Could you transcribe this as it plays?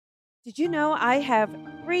Did you know I have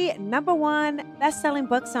three number one best selling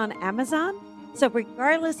books on Amazon? So,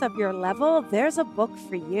 regardless of your level, there's a book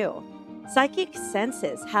for you. Psychic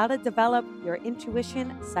Senses: How to Develop Your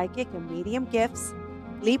Intuition, Psychic, and Medium Gifts.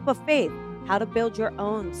 Leap of Faith: How to Build Your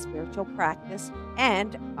Own Spiritual Practice.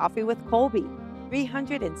 And Coffee with Colby: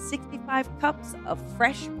 365 Cups of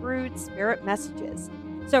Fresh Brewed Spirit Messages.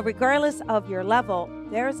 So, regardless of your level,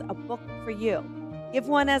 there's a book for you. Give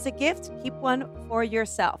one as a gift, keep one for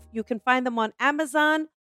yourself. You can find them on Amazon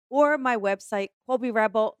or my website,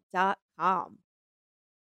 colbyrebel.com.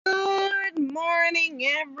 Good morning,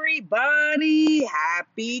 everybody.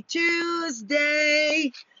 Happy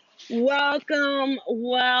Tuesday. Welcome,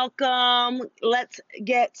 welcome. Let's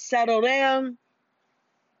get settled in.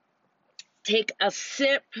 Take a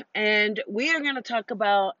sip, and we are going to talk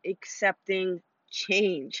about accepting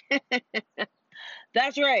change.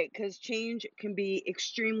 That's right, because change can be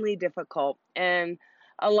extremely difficult, and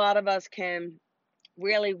a lot of us can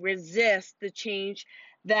really resist the change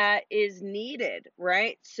that is needed,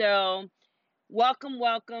 right? So, welcome,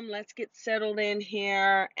 welcome. Let's get settled in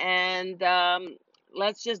here and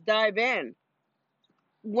let's just dive in.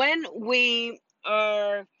 When we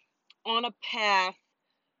are on a path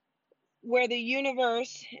where the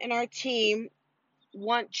universe and our team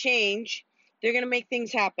want change, they're going to make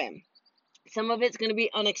things happen. Some of it's going to be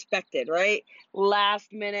unexpected, right?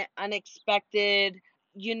 Last minute, unexpected,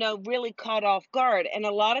 really caught off guard. And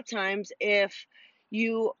a lot of times, if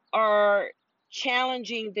you are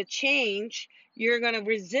challenging the change, you're going to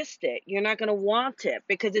resist it. You're not going to want it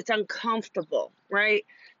because it's uncomfortable, right?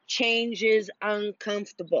 Change is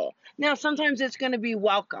uncomfortable. Now, sometimes it's going to be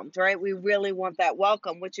welcomed, right? We really want that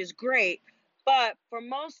welcome, which is great. But for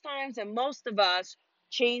most times and most of us,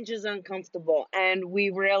 change is uncomfortable and we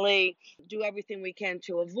really do everything we can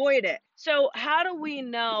to avoid it. So, how do we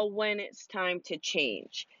know when it's time to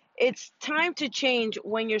change? It's time to change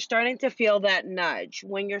when you're starting to feel that nudge,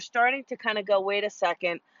 when you're starting to kind of go, wait a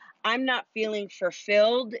second, I'm not feeling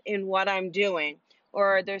fulfilled in what I'm doing,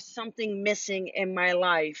 or there's something missing in my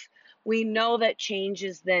life. We know that change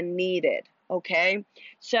is then needed. Okay,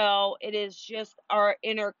 so it is just our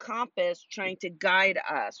inner compass trying to guide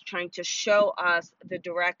us, trying to show us the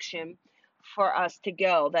direction for us to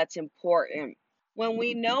go. That's important. When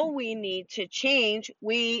we know we need to change,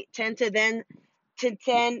 we tend to then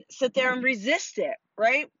sit there and resist it,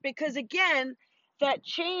 right? Because again, that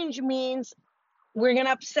change means we're going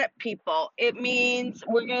to upset people. It means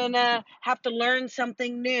we're going to have to learn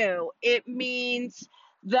something new. It means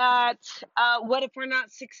that what if we're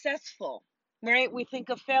not successful? Right? We think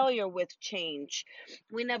of failure with change.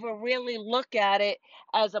 We never really look at it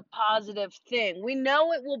as a positive thing. We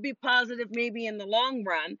know it will be positive maybe in the long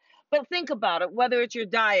run, but think about it, whether it's your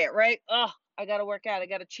diet, right? Oh, I got to work out. I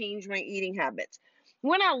got to change my eating habits.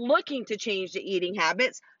 We're not looking to change the eating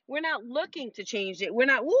habits. We're not looking to change it. We're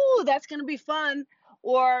not, ooh, that's going to be fun.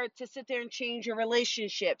 Or to sit there and change your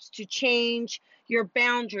relationships, to change your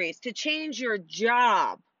boundaries, to change your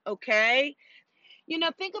job. Okay?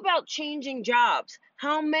 Think about changing jobs.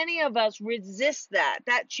 How many of us resist that?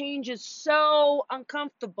 That change is so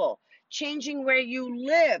uncomfortable. Changing where you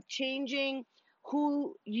live, changing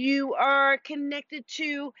who you are connected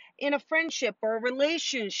to in a friendship or a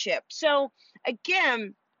relationship. So,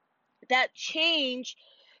 again, that change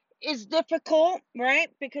is difficult, right?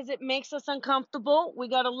 Because it makes us uncomfortable. We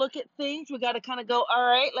got to look at things. We got to kind of go, all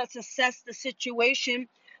right, let's assess the situation.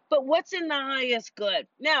 But what's in the highest good?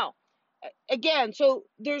 Now, again, so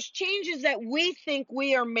there's changes that we think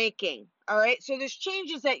we are making. All right. So there's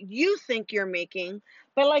changes that you think you're making.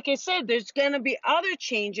 But like I said, there's going to be other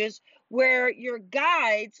changes where your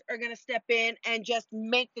guides are going to step in and just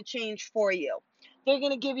make the change for you. They're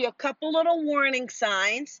going to give you a couple little warning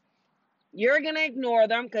signs. You're going to ignore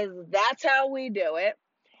them because that's how we do it.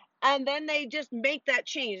 And then they just make that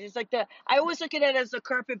change. It's like I always look at it as the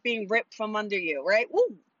carpet being ripped from under you, right?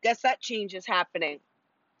 Woo, guess that change is happening.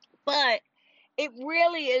 But it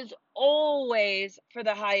really is always for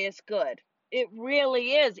the highest good. It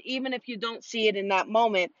really is. Even if you don't see it in that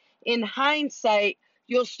moment, in hindsight,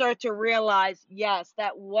 you'll start to realize, yes,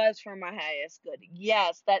 that was for my highest good.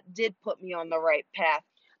 Yes, that did put me on the right path.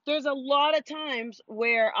 There's a lot of times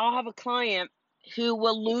where I'll have a client who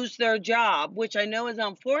will lose their job, which I know is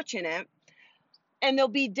unfortunate, and they'll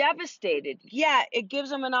be devastated. Yeah, it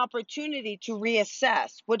gives them an opportunity to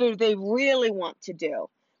reassess what do they really want to do,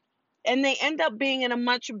 and they end up being in a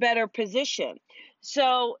much better position.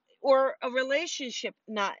 So, or a relationship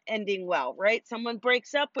not ending well, right? Someone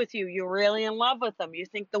breaks up with you, you're really in love with them, you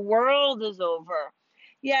think the world is over.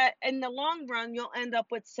 Yeah, in the long run, you'll end up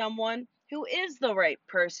with someone who is the right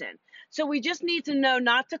person. So we just need to know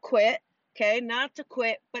not to quit, okay? Not to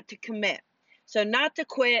quit, but to commit. So not to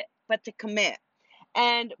quit, but to commit.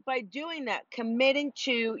 And by doing that, committing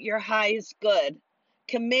to your highest good,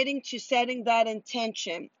 committing to setting that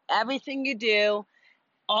intention, everything you do,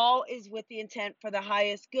 all is with the intent for the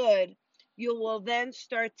highest good, you will then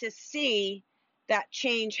start to see that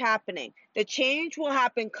change happening. The change will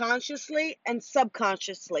happen consciously and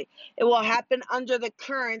subconsciously. It will happen under the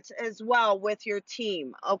currents as well with your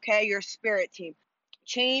team, okay, your spirit team.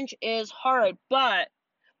 Change is hard, but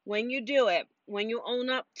when you do it, when you own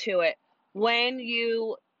up to it, when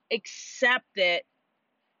you accept it,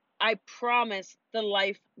 I promise the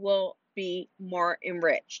life will be more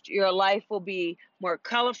enriched. Your life will be more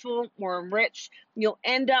colorful, more enriched. You'll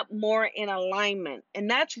end up more in alignment. And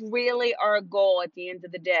that's really our goal at the end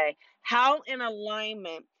of the day. How in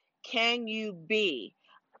alignment can you be?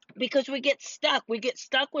 Because we get stuck. We get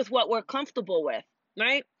stuck with what we're comfortable with,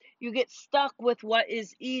 right? You get stuck with what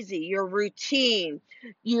is easy, your routine,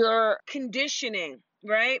 your conditioning,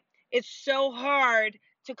 right? It's so hard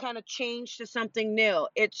to kind of change to something new.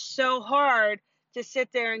 It's so hard to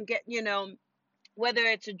sit there and get, whether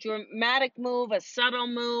it's a dramatic move, a subtle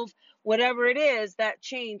move, whatever it is, that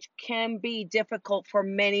change can be difficult for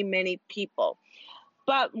many, many people.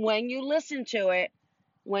 But when you listen to it,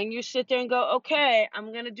 when you sit there and go, okay,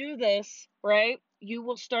 I'm going to do this, right? You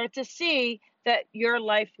will start to see that your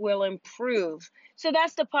life will improve. So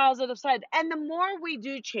that's the positive side. And the more we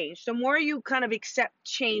do change, the more you kind of accept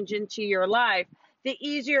change into your life, the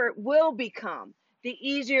easier it will become, the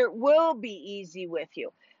easier it will be easy with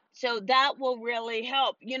you. So that will really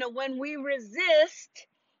help. When we resist,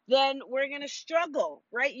 then we're going to struggle,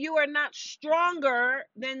 right? You are not stronger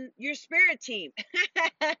than your spirit team.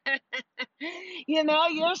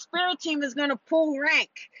 Your spirit team is going to pull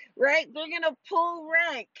rank, right? They're going to pull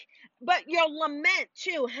rank. But you'll lament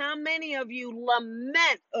too. How many of you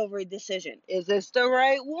lament over a decision? Is this the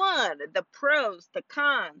right one? The pros, the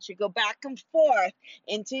cons. You go back and forth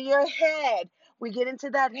into your head. We get into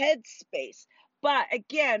that head space. But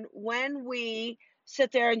again, when we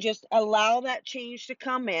sit there and just allow that change to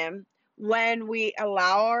come in, when we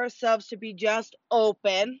allow ourselves to be just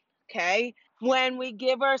open, okay, when we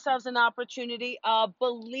give ourselves an opportunity of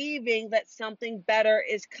believing that something better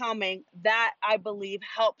is coming, that I believe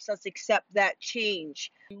helps us accept that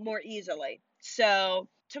change more easily. So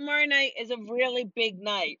tomorrow night is a really big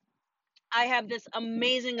night. I have this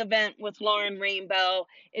amazing event with Lauren Rainbow.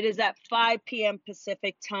 It is at 5 p.m.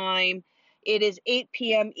 Pacific time. It is 8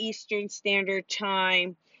 p.m. Eastern Standard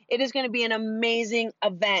Time. It is going to be an amazing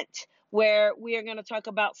event where we are going to talk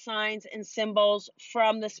about signs and symbols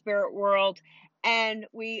from the spirit world, and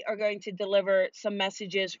we are going to deliver some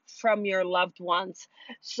messages from your loved ones.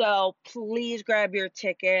 So please grab your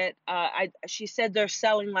ticket. She said they're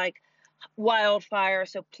selling like wildfire,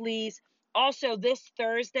 so please. Also, this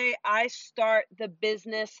Thursday, I start the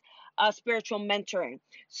business spiritual mentoring.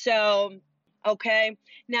 So, okay,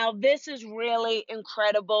 now this is really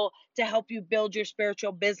incredible to help you build your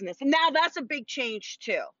spiritual business. And now that's a big change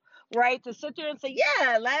too, right? To sit there and say,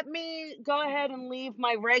 yeah, let me go ahead and leave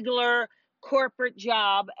my regular corporate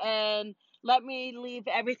job and let me leave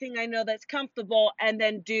everything I know that's comfortable and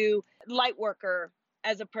then do light worker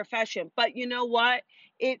as a profession. But you know what?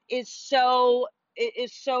 It is so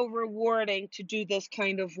rewarding to do this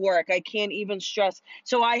kind of work. I can't even stress.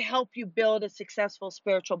 So I help you build a successful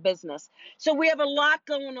spiritual business. So we have a lot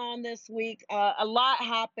going on this week, a lot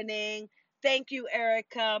happening. Thank you,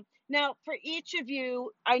 Erica. Now, for each of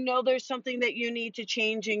you, I know there's something that you need to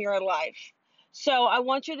change in your life. So I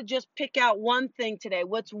want you to just pick out one thing today.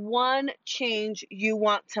 What's one change you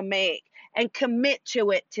want to make? And commit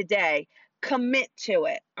to it today. Commit to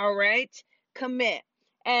it, all right? Commit.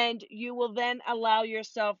 And you will then allow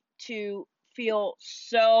yourself to feel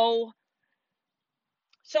so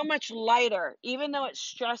much lighter, even though it's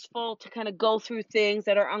stressful to kind of go through things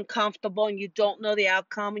that are uncomfortable and you don't know the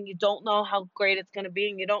outcome and you don't know how great it's going to be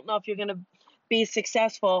and you don't know if you're going to be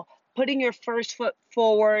successful. Putting your first foot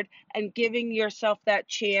forward and giving yourself that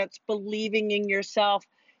chance, believing in yourself,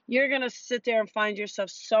 you're going to sit there and find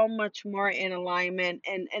yourself so much more in alignment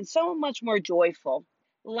and so much more joyful.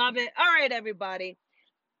 Love it. All right, everybody.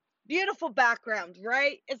 Beautiful background,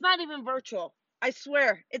 right? It's not even virtual. I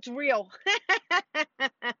swear, it's real.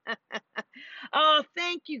 Oh,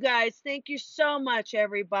 thank you guys. Thank you so much,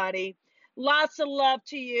 everybody. Lots of love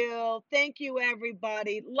to you. Thank you,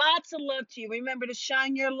 everybody. Lots of love to you. Remember to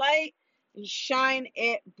shine your light and shine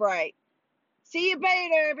it bright. See you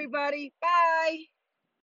later, everybody. Bye.